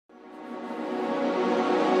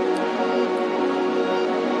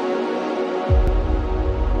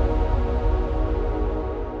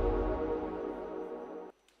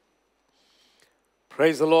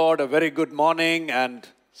Praise the Lord. A very good morning and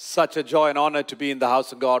such a joy and honor to be in the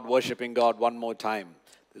house of God, worshiping God one more time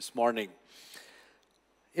this morning.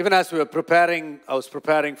 Even as we were preparing, I was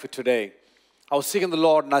preparing for today. I was seeking the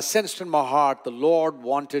Lord and I sensed in my heart the Lord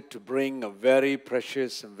wanted to bring a very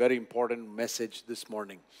precious and very important message this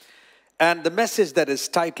morning. And the message that is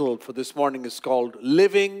titled for this morning is called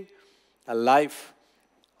Living a Life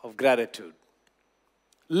of Gratitude.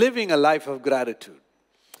 Living a life of gratitude.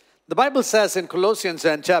 The Bible says in Colossians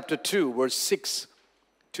chapter 2, verse 6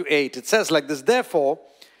 to 8, it says like this, "Therefore,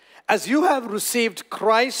 as you have received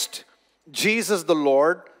Christ Jesus the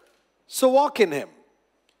Lord, so walk in him,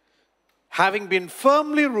 having been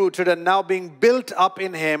firmly rooted and now being built up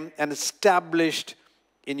in him and established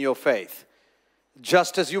in your faith,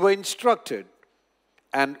 just as you were instructed,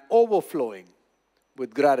 and overflowing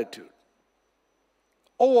with gratitude."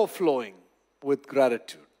 Overflowing with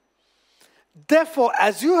gratitude. Therefore,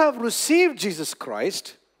 as you have received Jesus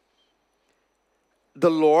Christ,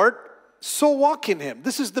 the Lord, so walk in him.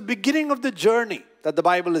 This is the beginning of the journey that the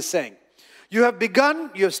Bible is saying. You have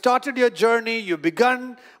started your journey, you've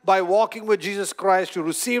begun by walking with Jesus Christ, you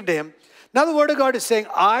received him. Now the Word of God is saying,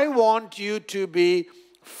 I want you to be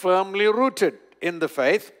firmly rooted in the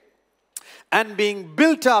faith and being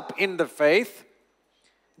built up in the faith,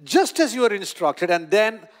 just as you are instructed. And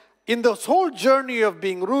then in this whole journey of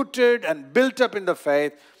being rooted and built up in the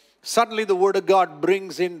faith, suddenly the Word of God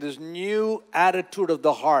brings in this new attitude of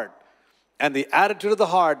the heart. And the attitude of the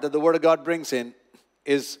heart that the Word of God brings in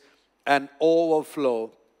is an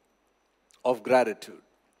overflow of gratitude.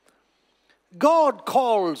 God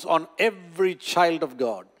calls on every child of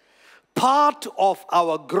God. Part of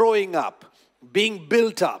our growing up, being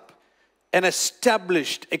built up, an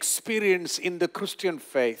established experience in the Christian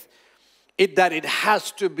faith, that it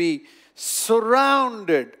has to be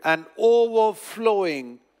surrounded and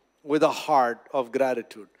overflowing with a heart of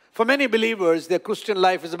gratitude. For many believers, their Christian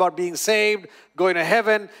life is about being saved, going to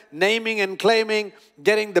heaven, naming and claiming,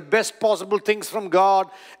 getting the best possible things from God,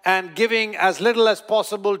 and giving as little as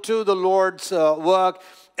possible to the Lord's work,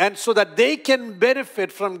 and so that they can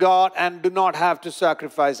benefit from God and do not have to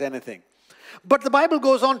sacrifice anything. But the Bible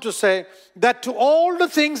goes on to say that to all the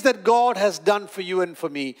things that God has done for you and for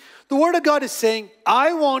me, the Word of God is saying,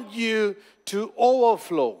 I want you to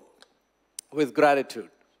overflow with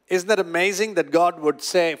gratitude. Isn't that amazing that God would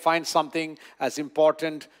find something as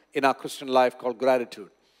important in our Christian life called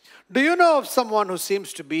gratitude? Do you know of someone who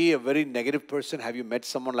seems to be a very negative person? Have you met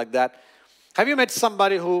someone like that? Have you met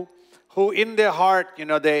somebody who in their heart,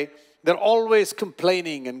 they're always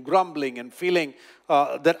complaining and grumbling and feeling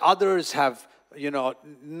that others have,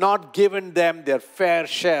 not given them their fair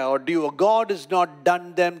share, or God has not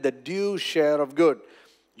done them the due share of good?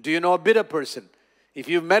 Do you know a bitter person? If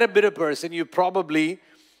you've met a bitter person,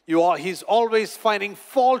 he's always finding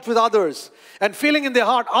fault with others and feeling in their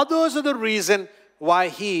heart, others are the reason why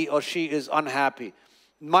he or she is unhappy.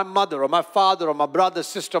 My mother or my father or my brother,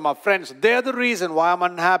 sister, my friends, they're the reason why I'm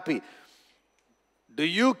unhappy. Do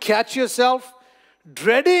you catch yourself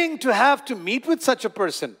dreading to have to meet with such a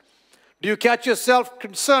person? Do you catch yourself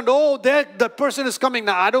concerned, that person is coming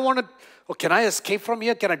now, I don't want to, can I escape from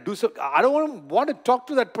here? Can I do so? I don't want to talk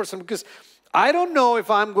to that person because I don't know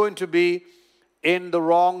if I'm going to be in the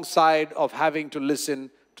wrong side of having to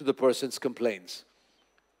listen to the person's complaints.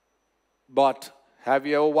 But have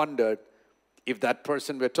you ever wondered if that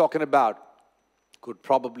person we're talking about could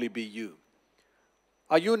probably be you?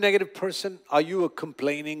 Are you a negative person? Are you a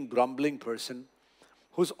complaining, grumbling person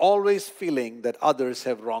who's always feeling that others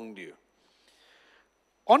have wronged you?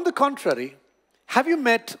 On the contrary, have you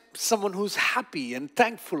met someone who's happy and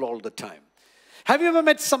thankful all the time? Have you ever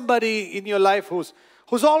met somebody in your life who's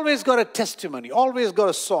always got a testimony, always got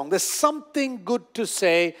a song? There's something good to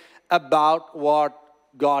say about what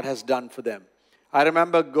God has done for them. I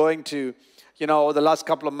remember going to, over the last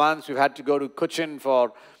couple of months, we've had to go to Cochin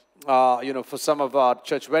for some of our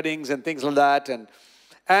church weddings and things like that.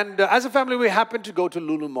 And as a family, we happened to go to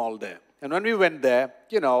Lulu Mall there. And when we went there,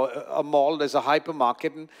 a mall, there's a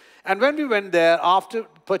hypermarket. And when we went there, after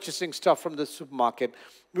purchasing stuff from the supermarket,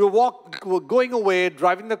 we were going away,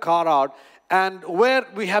 driving the car out. And where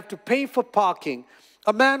we have to pay for parking,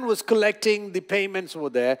 a man was collecting the payments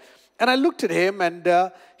over there. And I looked at him,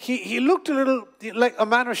 and he looked a little like a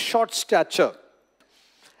man of short stature.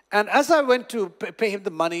 And as I went to pay him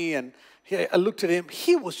the money, and I looked at him,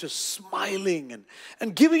 he was just smiling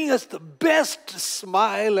and giving us the best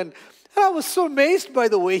smile. And I was so amazed by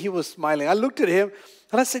the way he was smiling. I looked at him,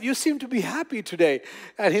 and I said, "You seem to be happy today."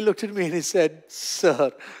 And he looked at me, and he said,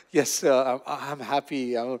 "Sir, yes, sir, I'm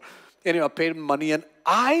happy." I paid him money, and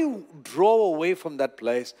I drove away from that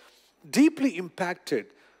place deeply impacted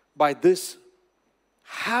by this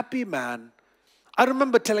happy man. I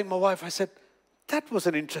remember telling my wife, I said, that was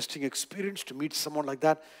an interesting experience to meet someone like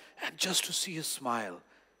that and just to see his smile.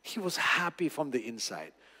 He was happy from the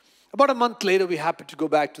inside. About a month later, we happened to go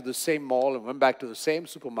back to the same mall and went back to the same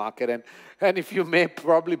supermarket. And if you may,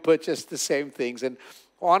 probably purchased the same things. And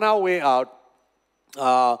on our way out,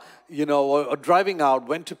 or driving out,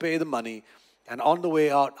 went to pay the money. And on the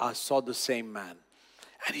way out, I saw the same man.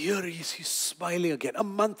 And here he is, he's smiling again. A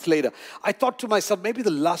month later, I thought to myself, maybe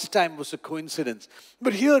the last time was a coincidence.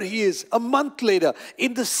 But here he is, a month later,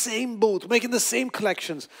 in the same booth, making the same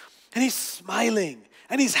collections. And he's smiling,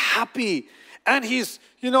 and he's happy. And he's,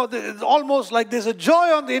 almost like there's a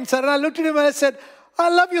joy on the inside. And I looked at him and I said, I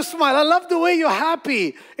love your smile. I love the way you're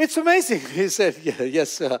happy. It's amazing. He said,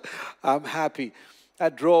 yes, sir, I'm happy. I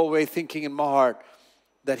drove away thinking in my heart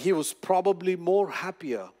that he was probably more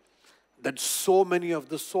happier than so many of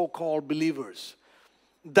the so-called believers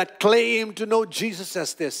that claim to know Jesus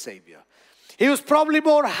as their Savior. He was probably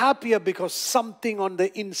more happier because something on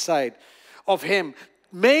the inside of him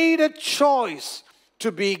made a choice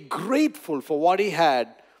to be grateful for what he had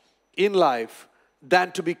in life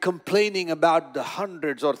than to be complaining about the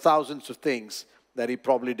hundreds or thousands of things that he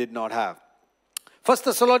probably did not have. 1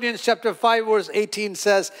 Thessalonians chapter 5 verse 18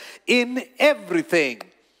 says, in everything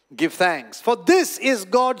give thanks, for this is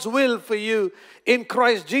God's will for you in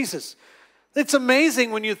Christ Jesus. It's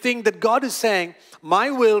amazing when you think that God is saying, my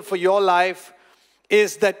will for your life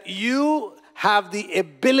is that you have the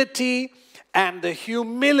ability and the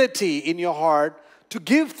humility in your heart to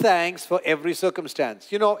give thanks for every circumstance.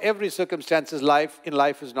 Every circumstance in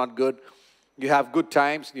life is not good. You have good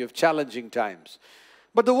times and you have challenging times.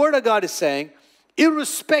 But the Word of God is saying,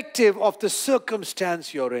 irrespective of the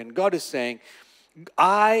circumstance you're in, God is saying,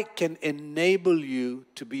 I can enable you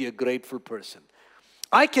to be a grateful person.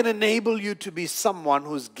 I can enable you to be someone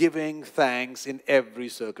who's giving thanks in every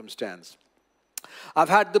circumstance. I've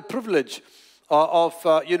had the privilege of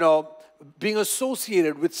being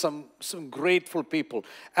associated with some grateful people.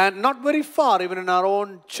 And not very far, even in our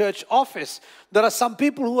own church office, there are some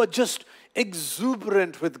people who are just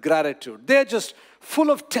exuberant with gratitude. They're just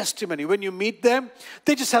full of testimony. When you meet them,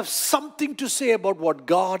 they just have something to say about what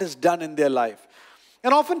God has done in their life.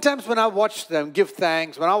 And oftentimes when I watch them give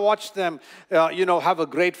thanks, when I watch them, have a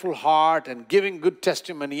grateful heart and giving good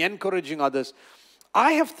testimony, encouraging others,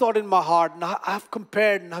 I have thought in my heart, and I've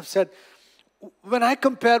compared and I've said, when I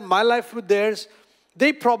compare my life with theirs,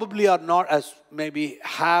 they probably are not as maybe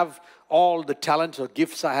have all the talents or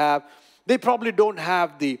gifts I have. They probably don't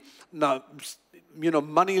have the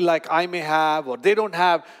money like I may have, or they don't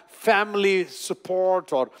have family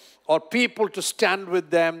support or people to stand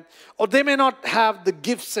with them, or they may not have the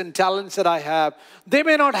gifts and talents that I have. They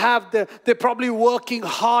may not have they're probably working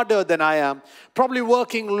harder than I am, probably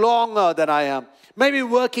working longer than I am. Maybe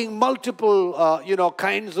working multiple,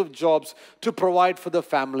 kinds of jobs to provide for the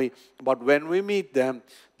family. But when we meet them,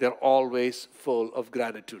 they're always full of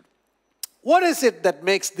gratitude. What is it that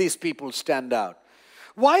makes these people stand out?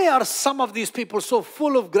 Why are some of these people so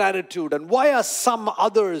full of gratitude? And why are some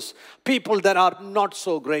others people that are not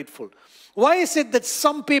so grateful? Why is it that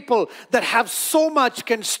some people that have so much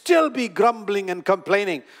can still be grumbling and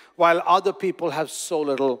complaining, while other people have so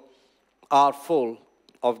little are full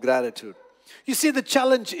of gratitude? You see, the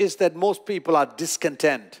challenge is that most people are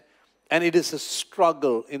discontent, and it is a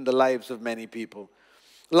struggle in the lives of many people.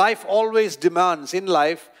 Life always demands, in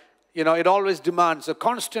life, it always demands a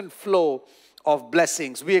constant flow of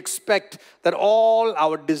blessings. We expect that all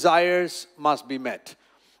our desires must be met.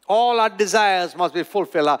 All our desires must be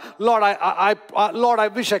fulfilled. Lord, I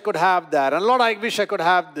wish I could have that. And Lord, I wish I could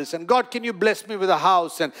have this. And God, can you bless me with a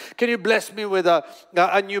house? And can you bless me with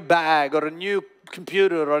a new bag or a new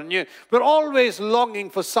computer or a new... We're always longing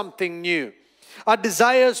for something new. Our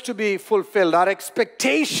desires to be fulfilled. Our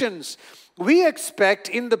expectations. We expect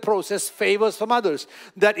in the process favors from others.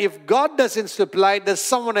 That if God doesn't supply, that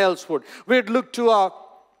someone else would. We'd look to our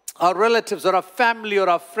relatives or our family or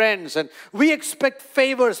our friends, and we expect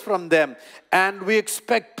favors from them, and we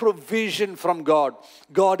expect provision from God.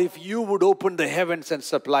 God, if you would open the heavens and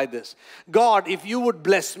supply this. God, if you would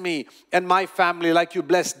bless me and my family like you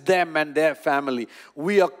blessed them and their family.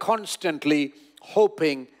 We are constantly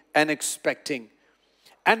hoping and expecting.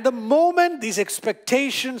 And the moment these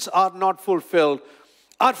expectations are not fulfilled,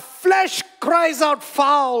 our flesh cries out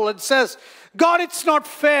foul and says, God, it's not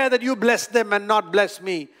fair that you bless them and not bless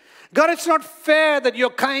me. God, it's not fair that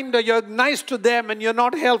you're kind or you're nice to them and you're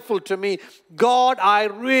not helpful to me. God, I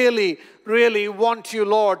really, really want you,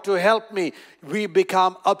 Lord, to help me. We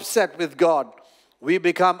become upset with God. We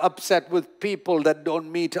become upset with people that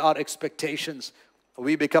don't meet our expectations.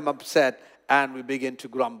 We become upset and we begin to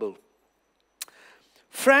grumble.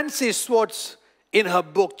 Frances Swartz, in her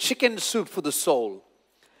book, Chicken Soup for the Soul,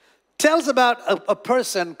 tells about a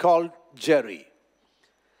person called Jerry,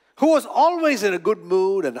 who was always in a good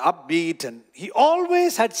mood and upbeat, and he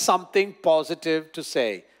always had something positive to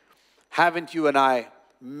say. Haven't you and I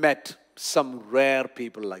met some rare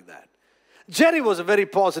people like that? Jerry was a very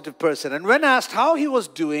positive person, and when asked how he was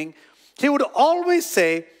doing, he would always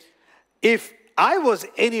say, if I was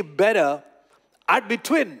any better, I'd be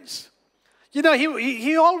twins. You know,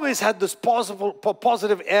 he always had this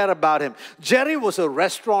positive air about him. Jerry was a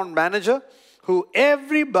restaurant manager who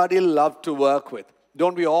everybody loved to work with.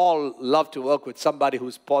 Don't we all love to work with somebody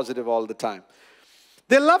who's positive all the time?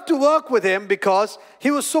 They loved to work with him because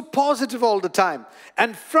he was so positive all the time.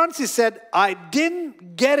 And Francis said, I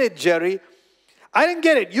didn't get it, Jerry. I didn't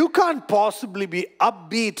get it. You can't possibly be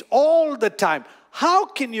upbeat all the time. How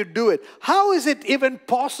can you do it? How is it even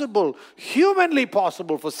possible, humanly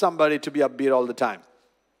possible, for somebody to be upbeat all the time?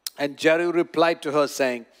 And Jerry replied to her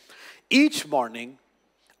saying, each morning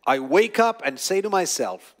I wake up and say to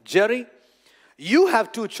myself, Jerry, you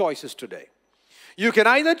have two choices today. You can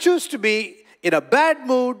either choose to be in a bad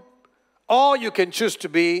mood, or you can choose to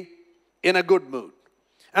be in a good mood.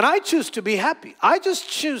 And I choose to be happy. I just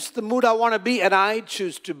choose the mood I want to be, and I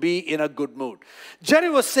choose to be in a good mood. Jerry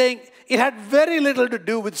was saying it had very little to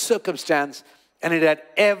do with circumstance, and it had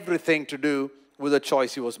everything to do with the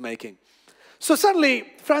choice he was making. So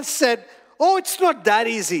suddenly, Francis said, oh, it's not that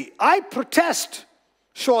easy. I protest.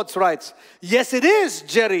 Schwartz writes, yes, it is,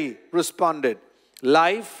 Jerry responded.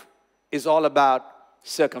 Life is all about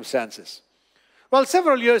circumstances. Well,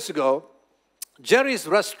 several years ago, Jerry's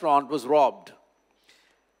restaurant was robbed.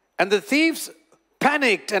 And the thieves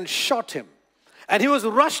panicked and shot him. And he was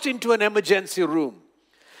rushed into an emergency room.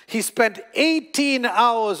 He spent 18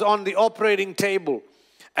 hours on the operating table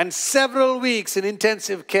and several weeks in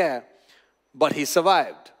intensive care. But he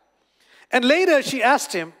survived. And later she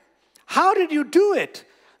asked him, how did you do it?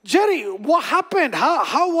 Jerry, what happened?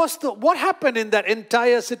 What happened in that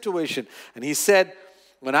entire situation? And he said,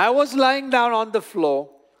 when I was lying down on the floor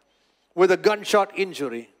with a gunshot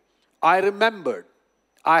injury, I remembered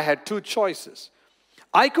I had two choices.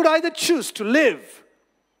 I could either choose to live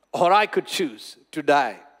or I could choose to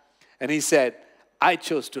die. And he said, I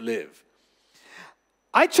chose to live.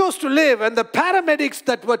 I chose to live, and the paramedics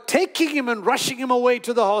that were taking him and rushing him away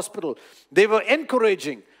to the hospital, they were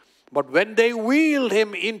encouraging. But when they wheeled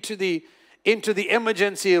him into the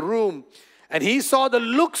emergency room, and he saw the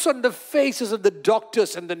looks on the faces of the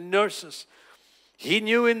doctors and the nurses, he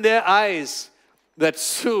knew in their eyes that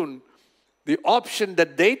soon the option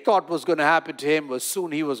that they thought was going to happen to him was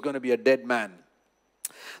soon he was going to be a dead man.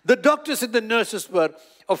 The doctors and the nurses were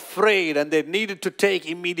afraid, and they needed to take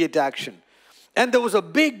immediate action. And there was a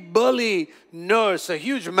big burly nurse, a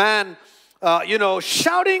huge man,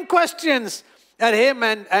 shouting questions at him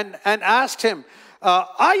and asked him,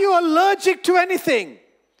 are you allergic to anything?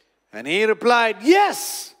 And he replied,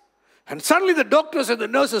 yes. And suddenly the doctors and the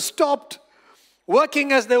nurses stopped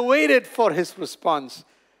working as they waited for his response.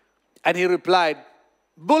 And he replied,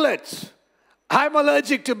 bullets. I'm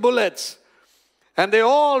allergic to bullets. And they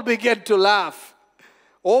all began to laugh.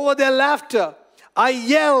 Over their laughter, I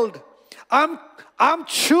yelled, I'm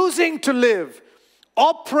choosing to live.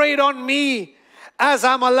 Operate on me as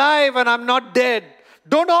I'm alive and I'm not dead.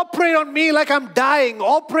 Don't operate on me like I'm dying.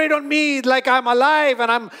 Operate on me like I'm alive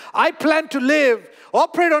and I plan to live.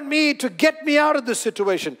 Operate on me to get me out of this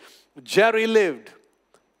situation. Jerry lived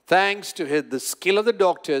thanks to the skill of the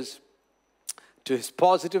doctors, to his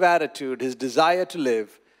positive attitude, his desire to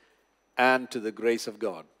live, and to the grace of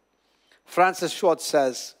God. Frances Schwartz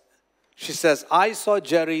says, I saw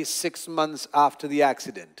Jerry 6 months after the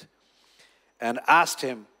accident and asked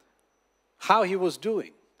him how he was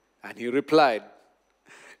doing. And he replied,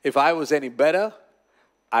 if I was any better,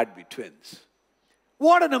 I'd be twins.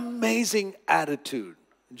 What an amazing attitude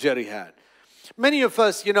Jerry had. Many of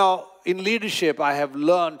us, in leadership,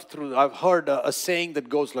 I've heard a saying that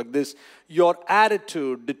goes like this: your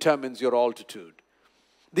attitude determines your altitude.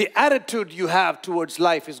 The attitude you have towards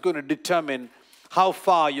life is going to determine how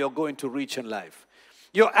far you're going to reach in life.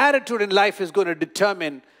 Your attitude in life is going to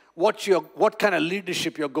determine what kind of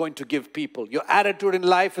leadership you're going to give people. Your attitude in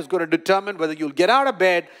life is going to determine whether you'll get out of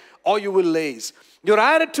bed or you will laze. Your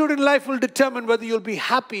attitude in life will determine whether you'll be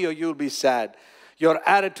happy or you'll be sad. Your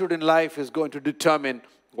attitude in life is going to determine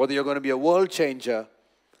whether you're going to be a world changer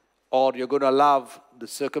or you're going to allow the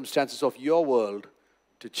circumstances of your world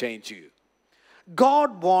to change you.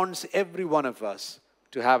 God wants every one of us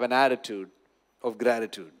to have an attitude of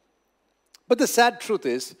gratitude. But the sad truth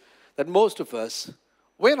is that most of us,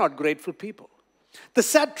 we're not grateful people. The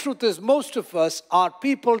sad truth is most of us are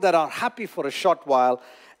people that are happy for a short while,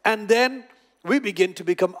 and then we begin to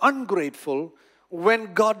become ungrateful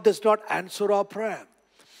when God does not answer our prayer.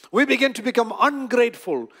 We begin to become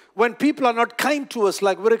ungrateful when people are not kind to us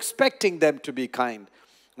like we're expecting them to be kind.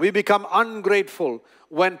 We become ungrateful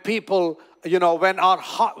when people,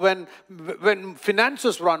 when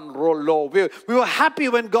finances run low. We were happy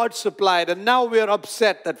when God supplied, and now we are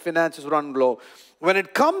upset that finances run low. When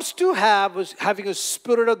it comes to having a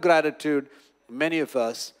spirit of gratitude, many of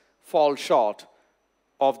us fall short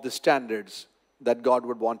of the standards that God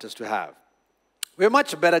would want us to have. We're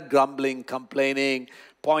much better grumbling, complaining,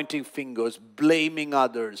 pointing fingers, blaming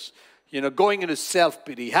others, going into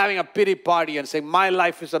self-pity, having a pity party and saying, my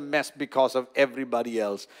life is a mess because of everybody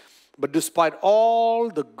else. But despite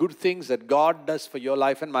all the good things that God does for your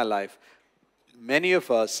life and my life, many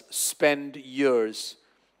of us spend years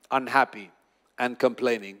unhappy and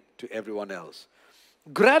complaining to everyone else.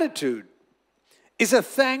 Gratitude is a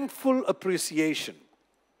thankful appreciation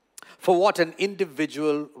for what an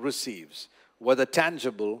individual receives, whether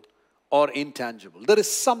tangible or intangible. There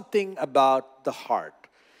is something about the heart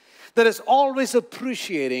that is always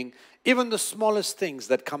appreciating even the smallest things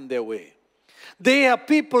that come their way. They are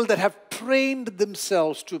people that have trained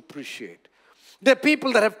themselves to appreciate. They're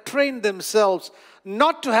people that have trained themselves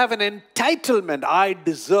not to have an entitlement, I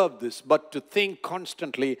deserve this, but to think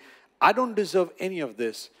constantly, I don't deserve any of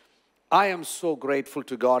this. I am so grateful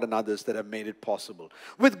to God and others that have made it possible.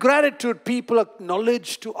 With gratitude, people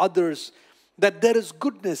acknowledge to others that there is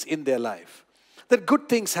goodness in their life, that good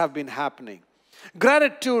things have been happening.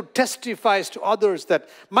 Gratitude testifies to others that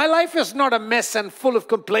my life is not a mess and full of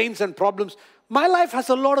complaints and problems. My life has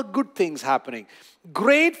a lot of good things happening.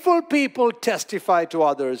 Grateful people testify to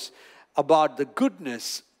others about the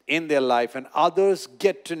goodness in their life, and others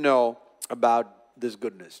get to know about this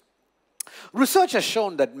goodness. Research has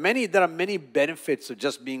shown that there are many benefits of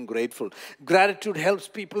just being grateful. Gratitude helps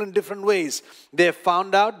people in different ways. They have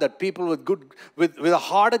found out that people with a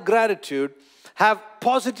heart of gratitude have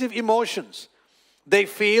positive emotions. They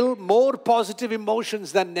feel more positive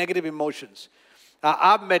emotions than negative emotions.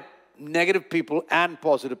 I've met negative people and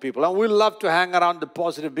positive people, and we love to hang around the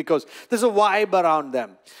positive because there's a vibe around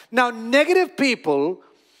them. Now, negative people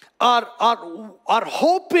are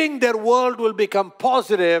hoping their world will become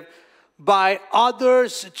positive by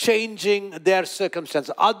others changing their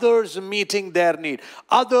circumstances, others meeting their need,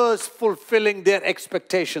 others fulfilling their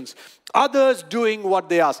expectations, others doing what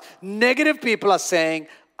they ask. Negative people are saying,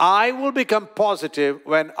 I will become positive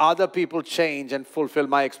when other people change and fulfill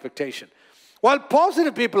my expectation. While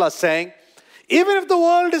positive people are saying, even if the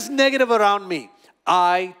world is negative around me,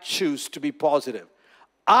 I choose to be positive.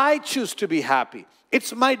 I choose to be happy.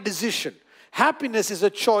 It's my decision. Happiness is a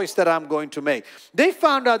choice that I'm going to make. They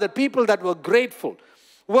found out that people that were grateful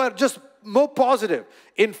were just more positive.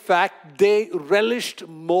 In fact, they relished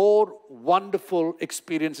more wonderful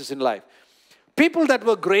experiences in life. People that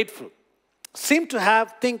were grateful seem to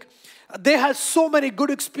think they had so many good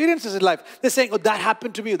experiences in life. They're saying, oh, that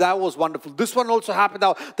happened to me. That was wonderful. This one also happened.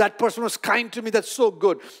 That person was kind to me. That's so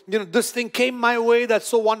good. This thing came my way. That's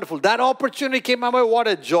so wonderful. That opportunity came my way. What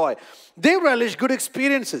a joy. They relish good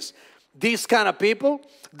experiences. These kind of people,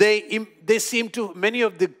 they seem to, many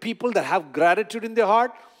of the people that have gratitude in their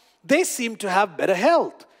heart, they seem to have better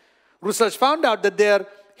health. Research found out that they're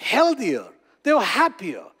healthier. They were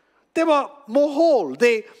happier. They were more whole.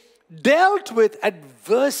 They dealt with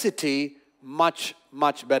adversity much,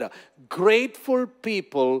 much better. Grateful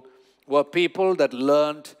people were people that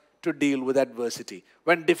learned to deal with adversity.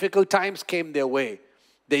 When difficult times came their way,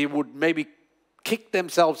 they would maybe kick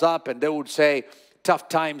themselves up and they would say, tough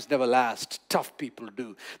times never last. Tough people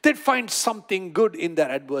do. They'd find something good in their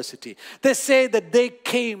adversity. They say that they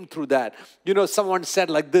came through that. Someone said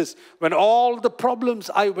like this, with all the problems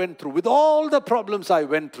I went through,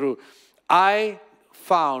 I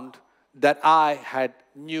found that I had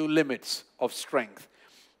new limits of strength.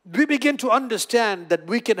 We begin to understand that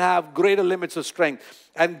we can have greater limits of strength.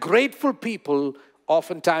 And grateful people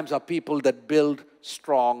oftentimes are people that build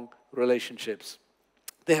strong relationships.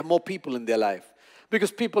 They have more people in their life.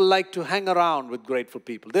 Because people like to hang around with grateful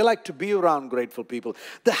people. They like to be around grateful people.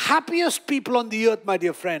 The happiest people on the earth, my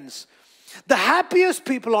dear friends, the happiest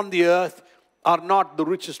people on the earth are not the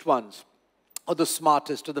richest ones or the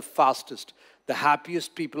smartest or the fastest. The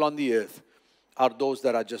happiest people on the earth are those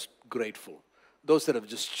that are just grateful. Those that have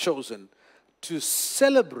just chosen to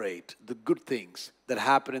celebrate the good things that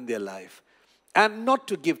happen in their life and not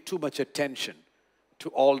to give too much attention to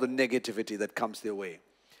all the negativity that comes their way.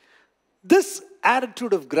 This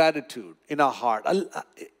attitude of gratitude in our heart,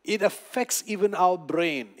 it affects even our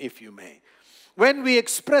brain, if you may. When we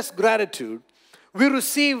express gratitude,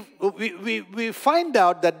 we find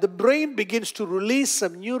out that the brain begins to release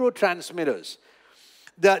some neurotransmitters.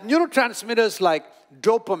 The neurotransmitters like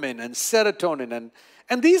dopamine and serotonin,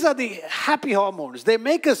 and these are the happy hormones. They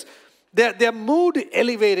make us, they're mood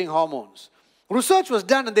elevating hormones. Research was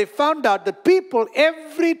done and they found out that people,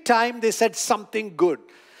 every time they said something good,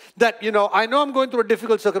 that, I know I'm going through a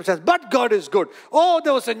difficult circumstance, but God is good. Oh,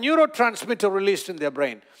 there was a neurotransmitter released in their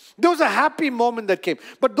brain. There was a happy moment that came.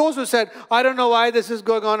 But those who said, I don't know why this is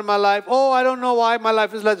going on in my life. Oh, I don't know why my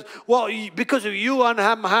life is like this. Well, because of you, I'm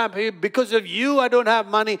happy. Because of you, I don't have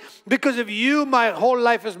money. Because of you, my whole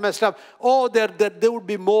life is messed up. Oh, they would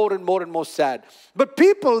be more and more and more sad. But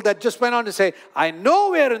people that just went on to say, I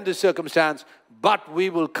know we're in this circumstance, but we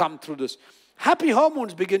will come through this. Happy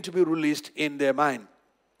hormones begin to be released in their mind.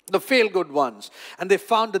 The feel-good ones. And they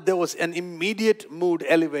found that there was an immediate mood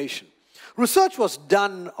elevation. Research was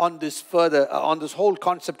done on this on this whole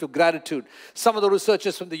concept of gratitude. Some of the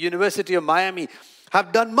researchers from the University of Miami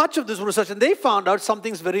have done much of this research, and they found out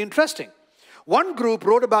something's very interesting. One group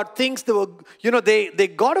wrote about things that were, they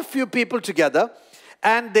got a few people together,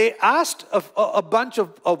 and they asked a bunch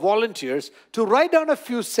of volunteers to write down a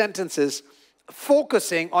few sentences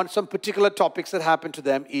focusing on some particular topics that happened to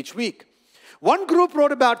them each week. One group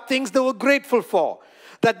wrote about things they were grateful for,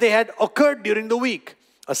 that they had occurred during the week.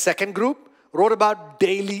 A second group wrote about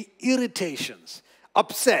daily irritations,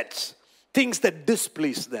 upsets, things that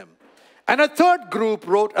displeased them. And a third group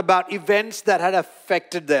wrote about events that had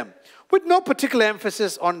affected them, with no particular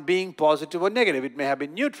emphasis on being positive or negative. It may have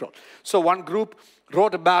been neutral. So one group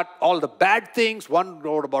wrote about all the bad things, one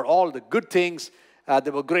wrote about all the good things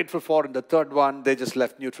they were grateful for, and the third one, they just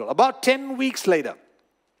left neutral. About 10 weeks later,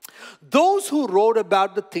 those who wrote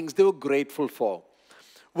about the things they were grateful for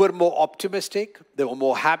were more optimistic, they were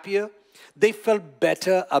more happier, they felt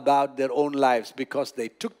better about their own lives because they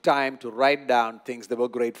took time to write down things they were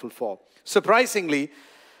grateful for. Surprisingly,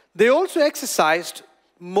 they also exercised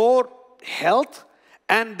more health,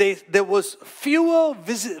 and there was fewer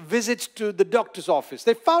visits to the doctor's office.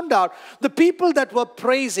 They found out the people that were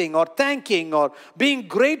praising or thanking or being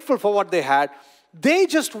grateful for what they had, they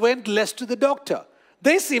just went less to the doctor.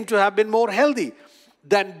 They seem to have been more healthy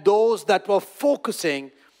than those that were focusing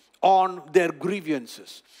on their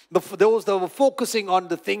grievances, those that were focusing on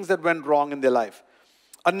the things that went wrong in their life.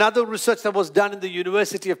 Another research that was done in the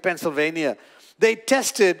University of Pennsylvania, they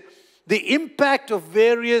tested the impact of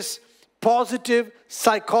various positive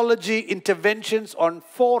psychology interventions on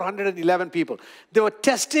 411 people. They were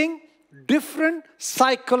testing different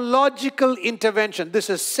psychological intervention. This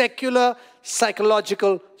is secular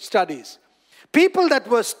psychological studies. People that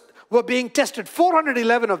were being tested,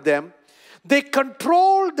 411 of them, they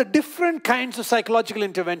controlled the different kinds of psychological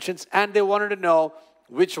interventions, and they wanted to know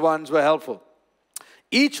which ones were helpful.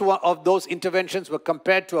 Each one of those interventions were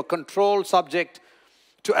compared to a control subject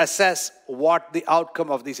to assess what the outcome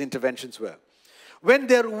of these interventions were. When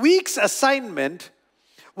their week's assignment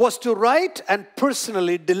was to write and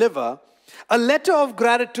personally deliver a letter of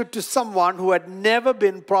gratitude to someone who had never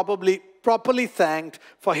been properly thanked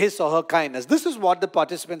for his or her kindness. This is what the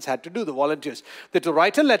participants had to do, the volunteers. They had to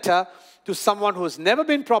write a letter to someone who has never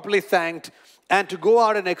been properly thanked and to go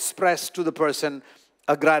out and express to the person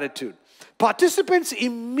a gratitude. Participants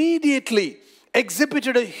immediately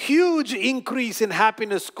exhibited a huge increase in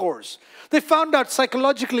happiness scores. They found out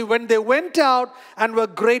psychologically when they went out and were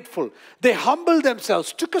grateful, they humbled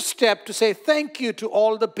themselves, took a step to say thank you to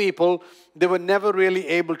all the people they were never really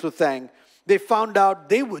able to thank. They found out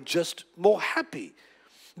they were just more happy.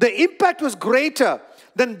 The impact was greater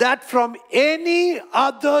than that from any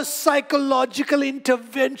other psychological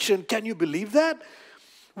intervention. Can you believe that?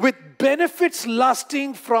 With benefits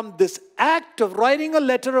lasting from this act of writing a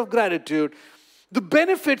letter of gratitude, the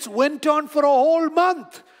benefits went on for a whole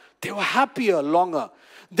month. They were happier longer.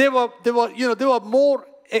 They were more,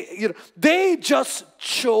 they just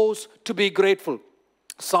chose to be grateful.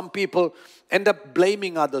 Some people end up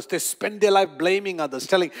blaming others. They spend their life blaming others,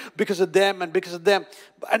 telling because of them and because of them.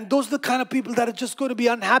 And those are the kind of people that are just going to be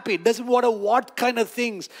unhappy. It doesn't matter what kind of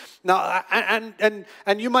things. Now,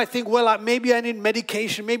 and you might think, well, maybe I need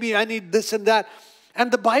medication. Maybe I need this and that.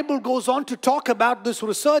 And the Bible goes on to talk about this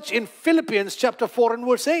research in Philippians chapter 4 and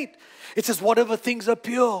verse 8. It says, whatever things are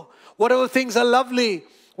pure, whatever things are lovely,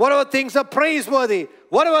 whatever things are praiseworthy,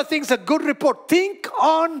 whatever things are good report, think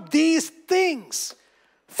on these things.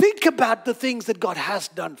 Think about the things that God has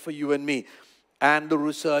done for you and me. And the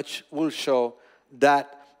research will show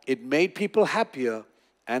that it made people happier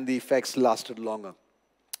and the effects lasted longer.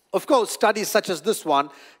 Of course, studies such as this one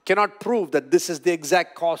cannot prove that this is the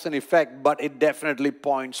exact cause and effect, but it definitely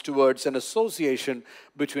points towards an association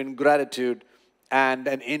between gratitude and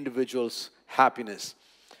an individual's happiness.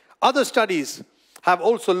 Other studies have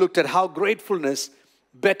also looked at how gratefulness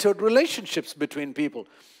bettered relationships between people.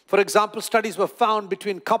 For example, studies were found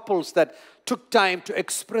between couples that took time to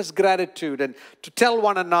express gratitude and to tell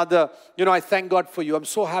one another, you know, I thank God for you. I'm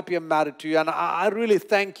so happy I'm married to you. And I really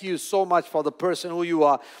thank you so much for the person who you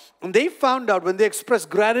are. And they found out when they expressed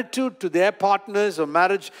gratitude to their partners or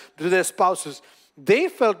marriage, to their spouses, they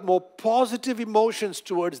felt more positive emotions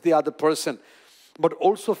towards the other person, but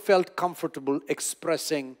also felt comfortable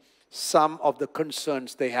expressing some of the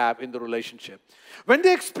concerns they have in the relationship. When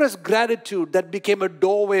they expressed gratitude, that became a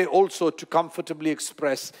doorway also to comfortably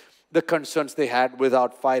express the concerns they had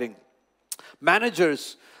without fighting.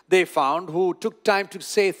 Managers, they found, who took time to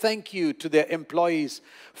say thank you to their employees,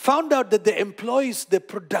 found out that the employees, their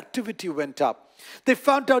productivity went up. They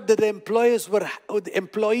found out that the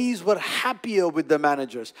employees were happier with the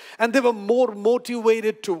managers, and they were more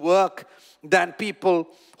motivated to work than people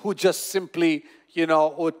who just simply,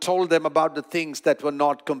 or told them about the things that were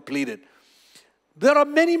not completed. There are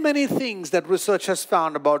many, many things that research has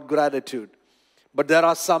found about gratitude, but there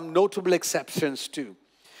are some notable exceptions too.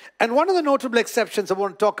 And one of the notable exceptions I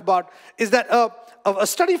want to talk about is that a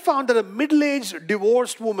study found that a middle-aged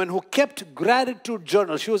divorced woman who kept gratitude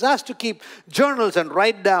journals, she was asked to keep journals and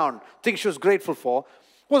write down things she was grateful for,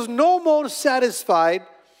 was no more satisfied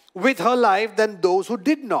with her life than those who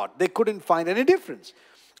did not. They couldn't find any difference.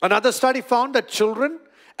 Another study found that children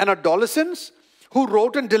and adolescents who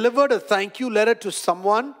wrote and delivered a thank you letter to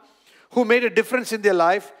someone who made a difference in their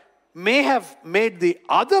life may have made the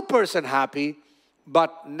other person happy,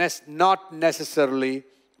 but not necessarily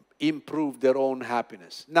improved their own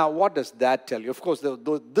happiness. Now, what does that tell you? Of course,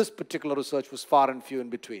 this particular research was far and few in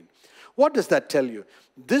between. What does that tell you?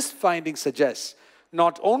 This finding suggests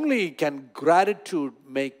not only can gratitude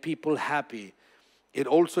make people happy, it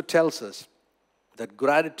also tells us that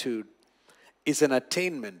gratitude is an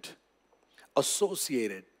attainment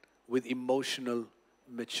associated with emotional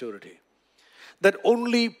maturity. That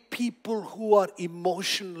only people who are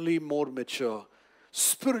emotionally more mature,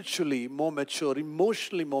 spiritually more mature,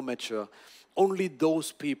 emotionally more mature, only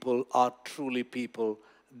those people are truly people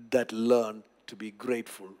that learn to be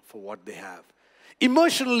grateful for what they have.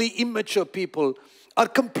 Emotionally immature people are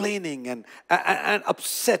complaining and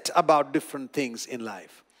upset about different things in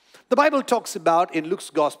life. The Bible talks about, in Luke's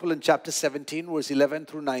Gospel in chapter 17, verse 11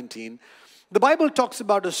 through 19, the Bible talks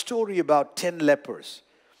about a story about 10 lepers.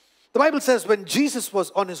 The Bible says when Jesus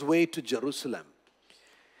was on his way to Jerusalem,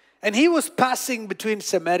 and he was passing between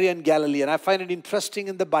Samaria and Galilee, and I find it interesting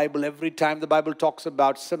in the Bible, every time the Bible talks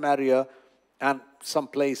about Samaria and some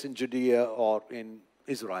place in Judea or in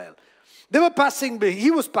Israel. He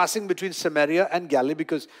was passing between Samaria and Galilee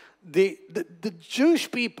because the Jewish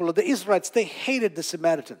people, or the Israelites, they hated the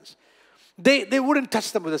Samaritans. They wouldn't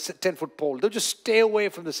touch them with a 10-foot pole. They'd just stay away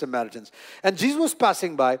from the Samaritans. And Jesus was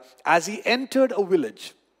passing by. As he entered a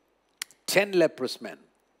village, 10 leprous men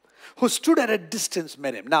who stood at a distance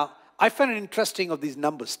met him. Now, I find it interesting of these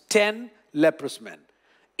numbers. 10 leprous men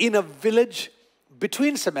in a village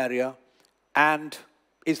between Samaria and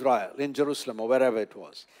Israel, in Jerusalem or wherever it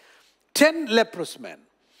was. 10 leprous men.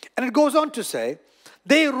 And it goes on to say,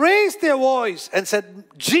 they raised their voice and said,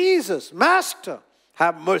 Jesus, Master,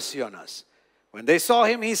 have mercy on us. When they saw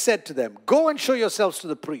him, he said to them, go and show yourselves to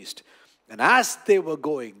the priest. And as they were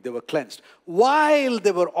going, they were cleansed. While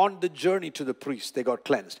they were on the journey to the priest, they got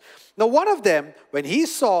cleansed. Now one of them, when he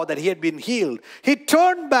saw that he had been healed, he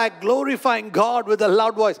turned back glorifying God with a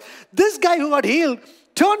loud voice. This guy who got healed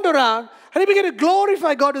turned around and he began to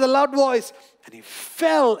glorify God with a loud voice. And he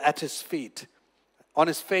fell at his feet, on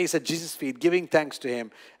his face at Jesus' feet, giving thanks to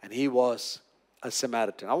him. And he was a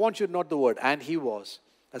Samaritan. I want you to note the word, and he was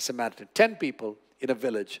a Samaritan. 10 people in a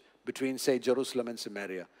village between, say, Jerusalem and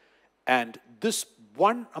Samaria. And this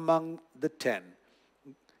one among the 10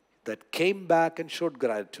 that came back and showed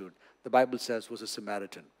gratitude, the Bible says, was a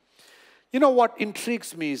Samaritan. You know what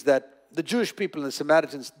intrigues me is that the Jewish people and the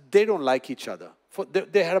Samaritans, they don't like each other.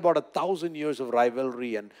 They had about 1,000 years of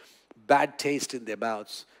rivalry and bad taste in their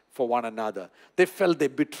mouths for one another. They felt they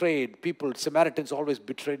betrayed people. Samaritans always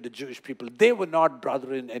betrayed the Jewish people. They were not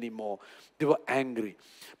brethren anymore. They were angry.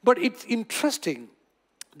 But it's interesting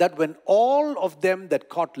that when all of them that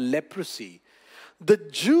caught leprosy, the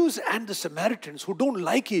Jews and the Samaritans who don't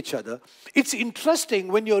like each other, it's interesting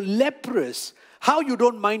when you're leprous, how you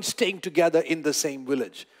don't mind staying together in the same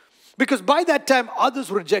village. Because by that time,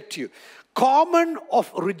 others reject you. Common of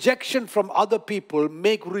rejection from other people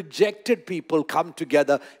make rejected people come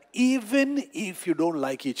together even if you don't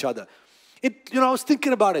like each other. I was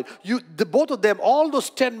thinking about it. Both of them, all those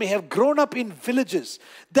 10 may have grown up in villages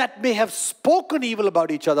that may have spoken evil about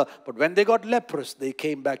each other. But when they got leprous, they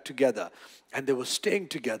came back together and they were staying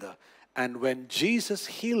together. And when Jesus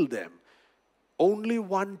healed them, only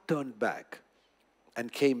one turned back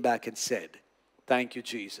and came back and said, "Thank you,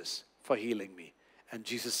 Jesus, for healing me." And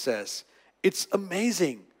Jesus says, it's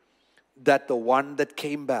amazing that the one that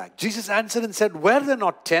came back. Jesus answered and said, "Were there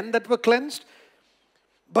not 10 that were cleansed?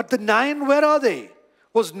 But the 9, where are they?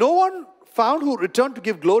 Was no one found who returned to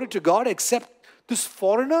give glory to God except this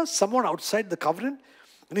foreigner, someone outside the covenant?"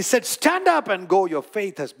 And he said, "Stand up and go. Your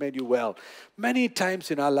faith has made you well." Many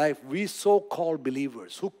times in our life, we so-called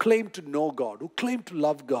believers who claim to know God, who claim to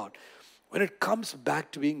love God, when it comes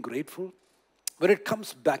back to being grateful, when it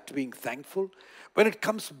comes back to being thankful, when it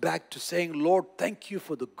comes back to saying, "Lord, thank you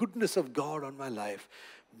for the goodness of God on my life,"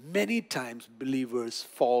 many times believers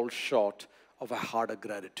fall short of a heart of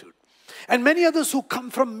gratitude. And many others who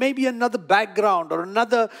come from maybe another background or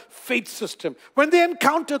another faith system, when they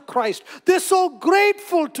encounter Christ, they're so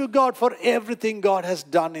grateful to God for everything God has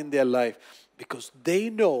done in their life because they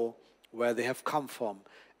know where they have come from,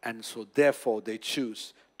 and so therefore they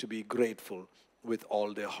choose to be grateful with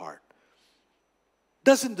all their heart.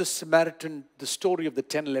 Doesn't the story of the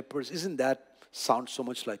 10 lepers, isn't that sound so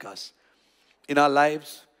much like us? In our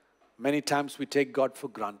lives, many times we take God for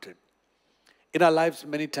granted. In our lives,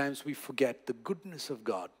 many times we forget the goodness of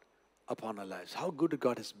God upon our lives, how good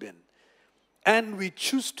God has been. And we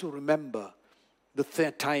choose to remember the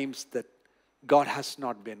times that God has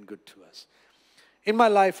not been good to us. In my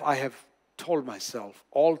life, I have told myself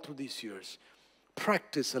all through these years,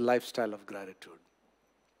 practice a lifestyle of gratitude.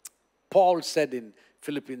 Paul said in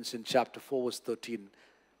Philippians in chapter 4, verse 13,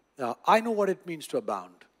 "I know what it means to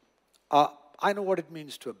abound. I know what it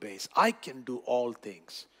means to abase. I can do all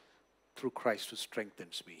things through Christ who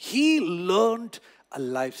strengthens me." He learned a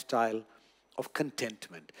lifestyle of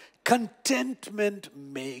contentment. Contentment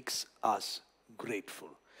makes us grateful.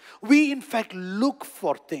 We, in fact, look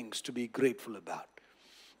for things to be grateful about.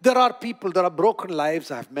 There are people, there are broken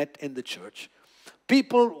lives I've met in the church.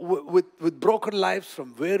 People with broken lives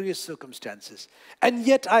from various circumstances. And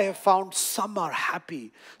yet I have found some are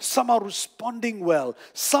happy, some are responding well,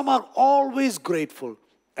 some are always grateful.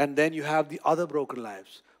 And then you have the other broken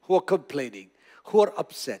lives who are complaining, who are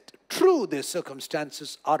upset. True, their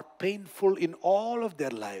circumstances are painful in all of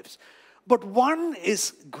their lives. But one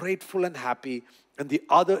is grateful and happy, and the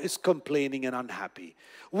other is complaining and unhappy.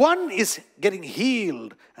 One is getting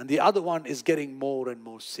healed, and the other one is getting more and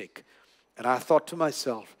more sick. And I thought to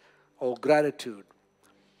myself, oh, gratitude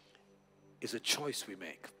is a choice we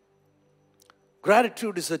make.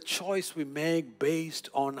 Gratitude is a choice we make based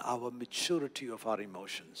on our maturity of our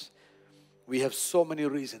emotions. We have so many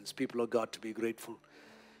reasons, people of God, to be grateful.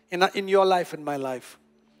 In your life and my life,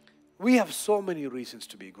 we have so many reasons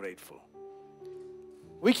to be grateful.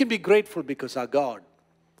 We can be grateful because our God,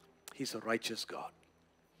 He's a righteous God.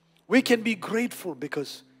 We can be grateful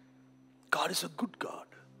because God is a good God.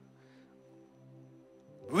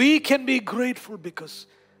 We can be grateful because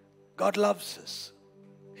God loves us.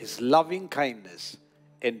 His loving kindness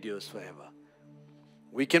endures forever.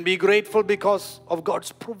 We can be grateful because of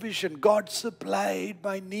God's provision. God supplied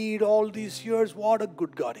my need all these years. What a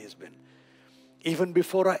good God He has been. Even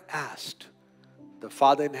before I asked, the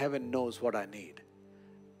Father in heaven knows what I need.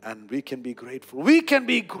 And we can be grateful. We can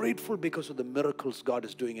be grateful because of the miracles God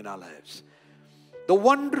is doing in our lives. The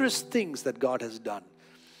wondrous things that God has done.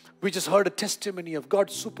 We just heard a testimony of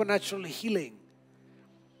God's supernatural healing.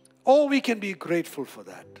 Oh, we can be grateful for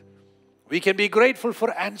that. We can be grateful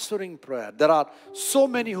for answering prayer. There are so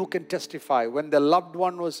many who can testify when their loved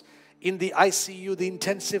one was in the ICU, the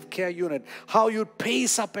intensive care unit, how you'd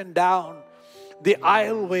pace up and down the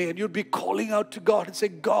aisleway and you'd be calling out to God and say,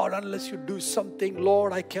 God, unless you do something,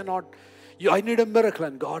 Lord, I cannot. I need a miracle.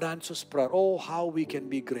 And God answers prayer. Oh, how we can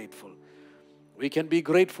be grateful. We can be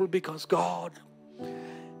grateful because God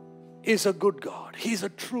is a good God. He's a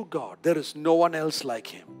true God. There is no one else like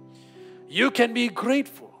Him. You can be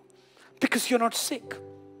grateful because you're not sick.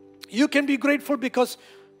 You can be grateful because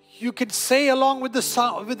you can say along with the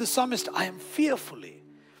psalmist, I am fearfully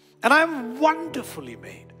and I am wonderfully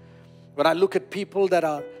made. When I look at people that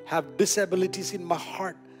have disabilities in my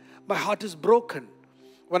heart is broken.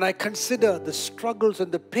 When I consider the struggles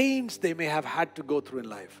and the pains they may have had to go through in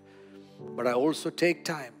life. But I also take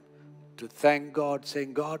time to thank God,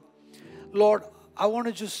 saying, God, Lord, I want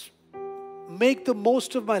to just make the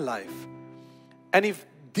most of my life. And if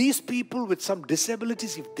these people with some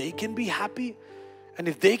disabilities, if they can be happy and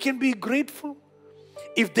if they can be grateful,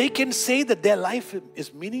 If they can say that their life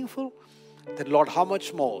is meaningful, then Lord, how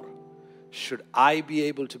much more should I be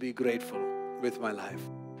able to be grateful with my life?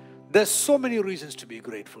 There's so many reasons to be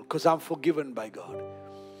grateful, because I'm forgiven by God.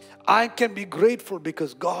 I can be grateful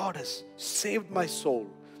because God has saved my soul.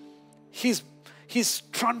 He's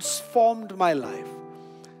transformed my life.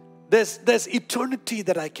 There's eternity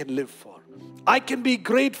that I can live for. I can be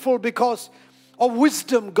grateful because of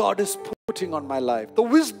wisdom God is putting on my life. The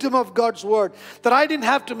wisdom of God's word, that I didn't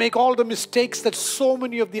have to make all the mistakes that so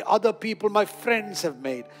many of the other people, my friends, have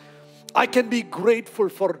made. I can be grateful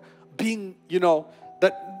for being,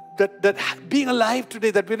 that being alive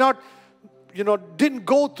today, that we're not, didn't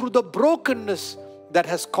go through the brokenness that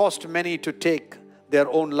has caused many to take their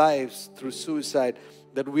own lives through suicide.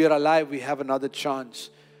 That we are alive, we have another chance,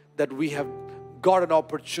 that we have got an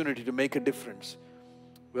opportunity to make a difference.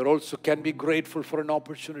 We also can be grateful for an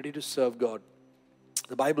opportunity to serve God.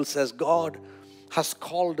 The Bible says God has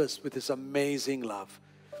called us with His amazing love.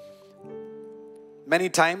 Many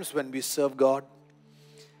times when we serve God,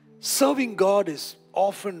 serving God is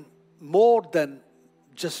often more than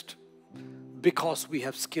just because we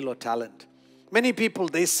have skill or talent. Many people,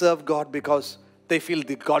 they serve God because they feel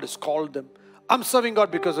that God has called them. I'm serving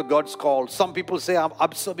God because of God's call. Some people say,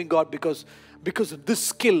 I'm serving God because of this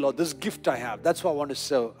skill or this gift I have. That's why I want to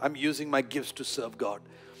serve. I'm using my gifts to serve God.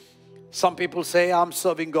 Some people say, I'm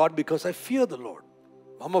serving God because I fear the Lord.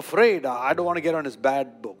 I'm afraid. I don't want to get on His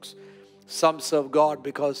bad books. Some serve God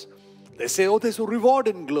because they say, oh, there's a reward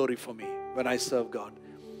in glory for me when I serve God.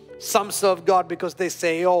 Some serve God because they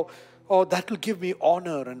say, oh, that will give me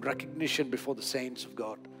honor and recognition before the saints of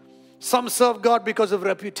God. Some serve God because of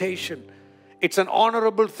reputation. It's an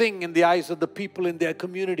honorable thing in the eyes of the people in their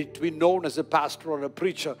community to be known as a pastor or a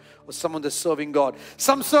preacher or someone that's serving God.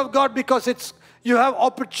 Some serve God because you have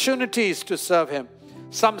opportunities to serve Him.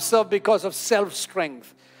 Some serve because of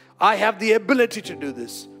self-strength. I have the ability to do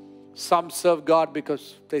this. Some serve God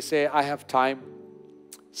because they say, I have time.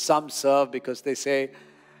 Some serve because they say,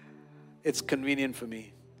 it's convenient for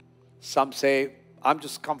me. Some say, I'm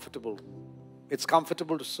just comfortable. It's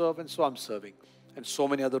comfortable to serve, and so I'm serving. And so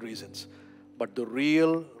many other reasons. But the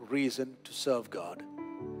real reason to serve God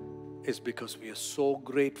is because we are so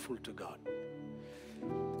grateful to God.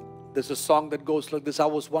 There's a song that goes like this: I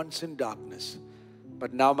was once in darkness,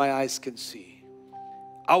 but now my eyes can see.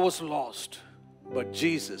 I was lost, but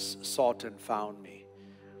Jesus sought and found me.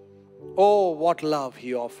 Oh, what love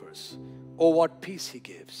He offers. Oh, what peace He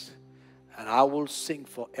gives. And I will sing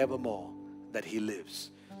forevermore that He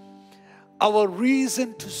lives. Our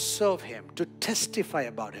reason to serve Him, to testify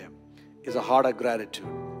about Him, is a heart of gratitude.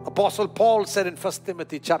 Apostle Paul said in 1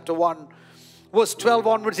 Timothy chapter 1, verse 12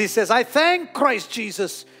 onwards, he says, I thank Christ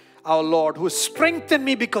Jesus, our Lord, who strengthened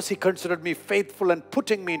me because He considered me faithful and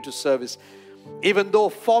putting me into service. Even though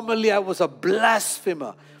formerly I was a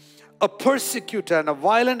blasphemer, a persecutor, and a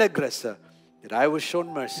violent aggressor, yet I was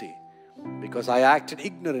shown mercy because I acted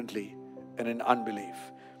ignorantly and in unbelief.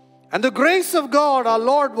 And the grace of God, our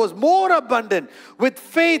Lord, was more abundant with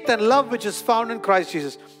faith and love which is found in Christ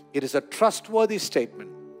Jesus. It is a trustworthy statement,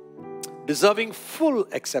 deserving full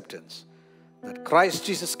acceptance, that Christ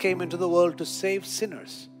Jesus came into the world to save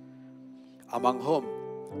sinners, among whom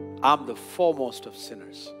I'm the foremost of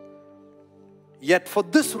sinners. Yet for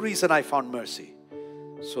this reason I found mercy,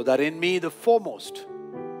 so that in me, the foremost,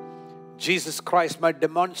 Jesus Christ might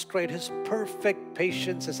demonstrate His perfect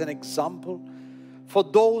patience as an example for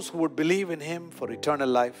those who would believe in Him for eternal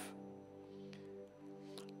life.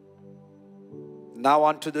 Now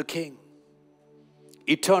unto the King,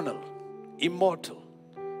 eternal, immortal,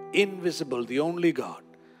 invisible, the only God,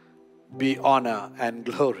 be honor and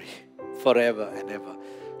glory forever and ever.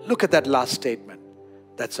 Look at that last statement.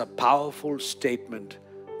 That's a powerful statement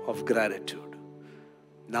of gratitude.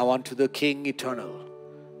 Now unto the King, eternal,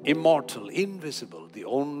 immortal, invisible, the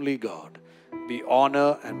only God, be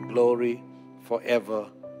honor and glory forever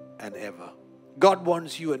and ever. God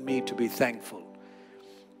wants you and me to be thankful.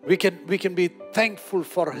 We can be thankful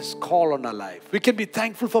for His call on our life. We can be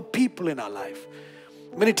thankful for people in our life.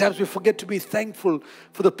 Many times we forget to be thankful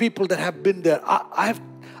for the people that have been there.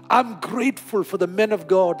 I'm grateful for the men of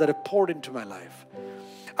God that have poured into my life.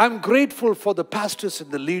 I'm grateful for the pastors and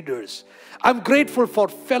the leaders. I'm grateful for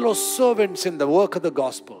fellow servants in the work of the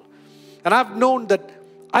gospel. And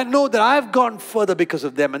I know that I've gone further because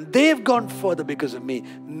of them, and they've gone further because of me.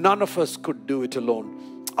 None of us could do it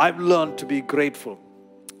alone. I've learned to be grateful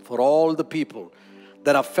for all the people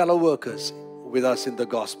that are fellow workers with us in the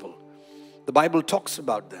gospel. The Bible talks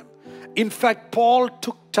about them. In fact, Paul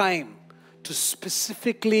took time to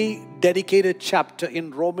specifically dedicate a chapter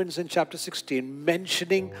in Romans in chapter 16,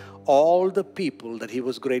 mentioning all the people that he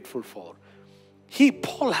was grateful for.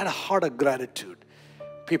 Paul had a heart of gratitude.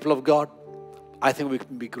 People of God, I think we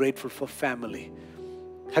can be grateful for family.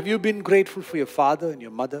 Have you been grateful for your father and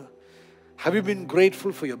your mother? Have you been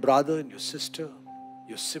grateful for your brother and your sister,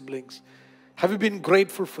 your siblings? Have you been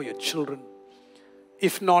grateful for your children?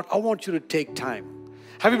 If not, I want you to take time.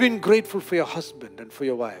 Have you been grateful for your husband and for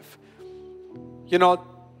your wife? You know,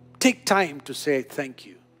 take time to say thank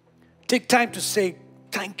you. Take time to say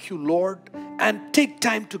thank you, Lord. And take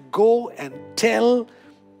time to go and tell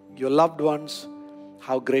your loved ones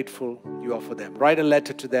how grateful you are for them. Write a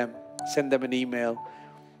letter to them. Send them an email.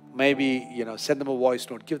 Maybe, send them a voice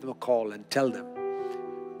note. Give them a call and tell them.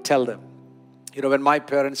 Tell them. When my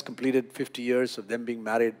parents completed 50 years of them being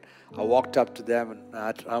married, I walked up to them and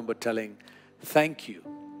I remember telling, thank you.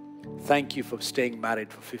 Thank you for staying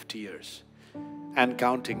married for 50 years and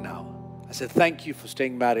counting now. I said, thank you for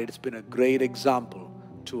staying married. It's been a great example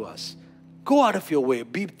to us. Go out of your way.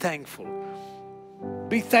 Be thankful.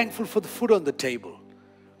 Be thankful for the food on the table.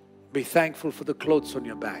 Be thankful for the clothes on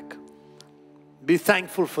your back. Be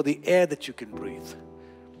thankful for the air that you can breathe.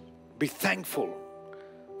 Be thankful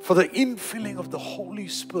for the infilling of the Holy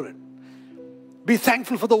Spirit. Be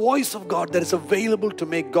thankful for the voice of God that is available to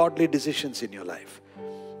make godly decisions in your life.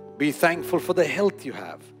 Be thankful for the health you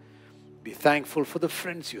have. Be thankful for the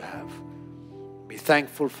friends you have. Be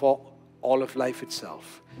thankful for all of life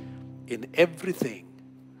itself. In everything,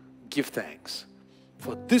 give thanks.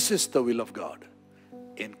 For this is the will of God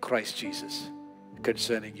in Christ Jesus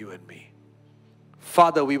concerning you and me.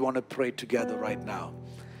 Father, we want to pray together right now.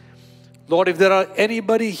 Lord, if there are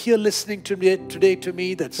anybody here listening to me today to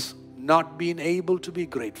me that's not been able to be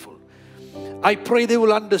grateful, I pray they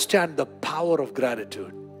will understand the power of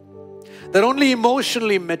gratitude. That only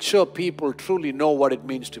emotionally mature people truly know what it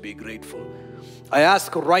means to be grateful. I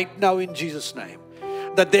ask right now in Jesus' name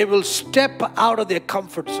that they will step out of their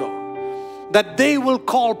comfort zone. That they will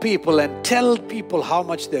call people and tell people how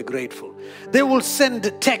much they're grateful. They will send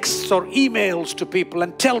texts or emails to people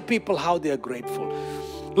and tell people how they are grateful.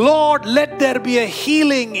 Lord, let there be a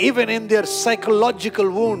healing even in their psychological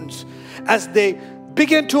wounds as they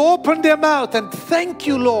begin to open their mouth and thank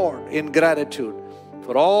you, Lord, in gratitude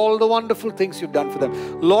for all the wonderful things you've done for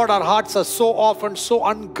them. Lord, our hearts are so often so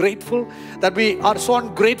ungrateful that we are so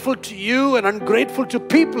ungrateful to you and ungrateful to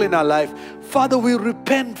people in our life. Father, we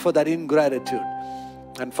repent for that ingratitude.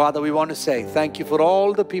 And Father, we want to say thank you for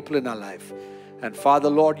all the people in our life. And Father,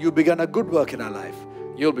 Lord, you began a good work in our life.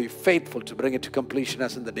 You'll be faithful to bring it to completion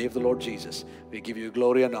as in the day of the Lord Jesus. We give you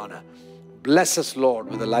glory and honor. Bless us, Lord,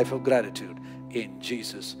 with a life of gratitude in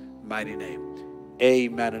Jesus' mighty name.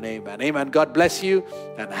 Amen and amen. Amen. God bless you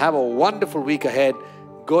and have a wonderful week ahead.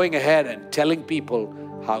 Going ahead and telling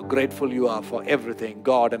people how grateful you are for everything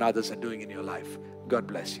God and others are doing in your life. God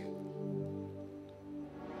bless you.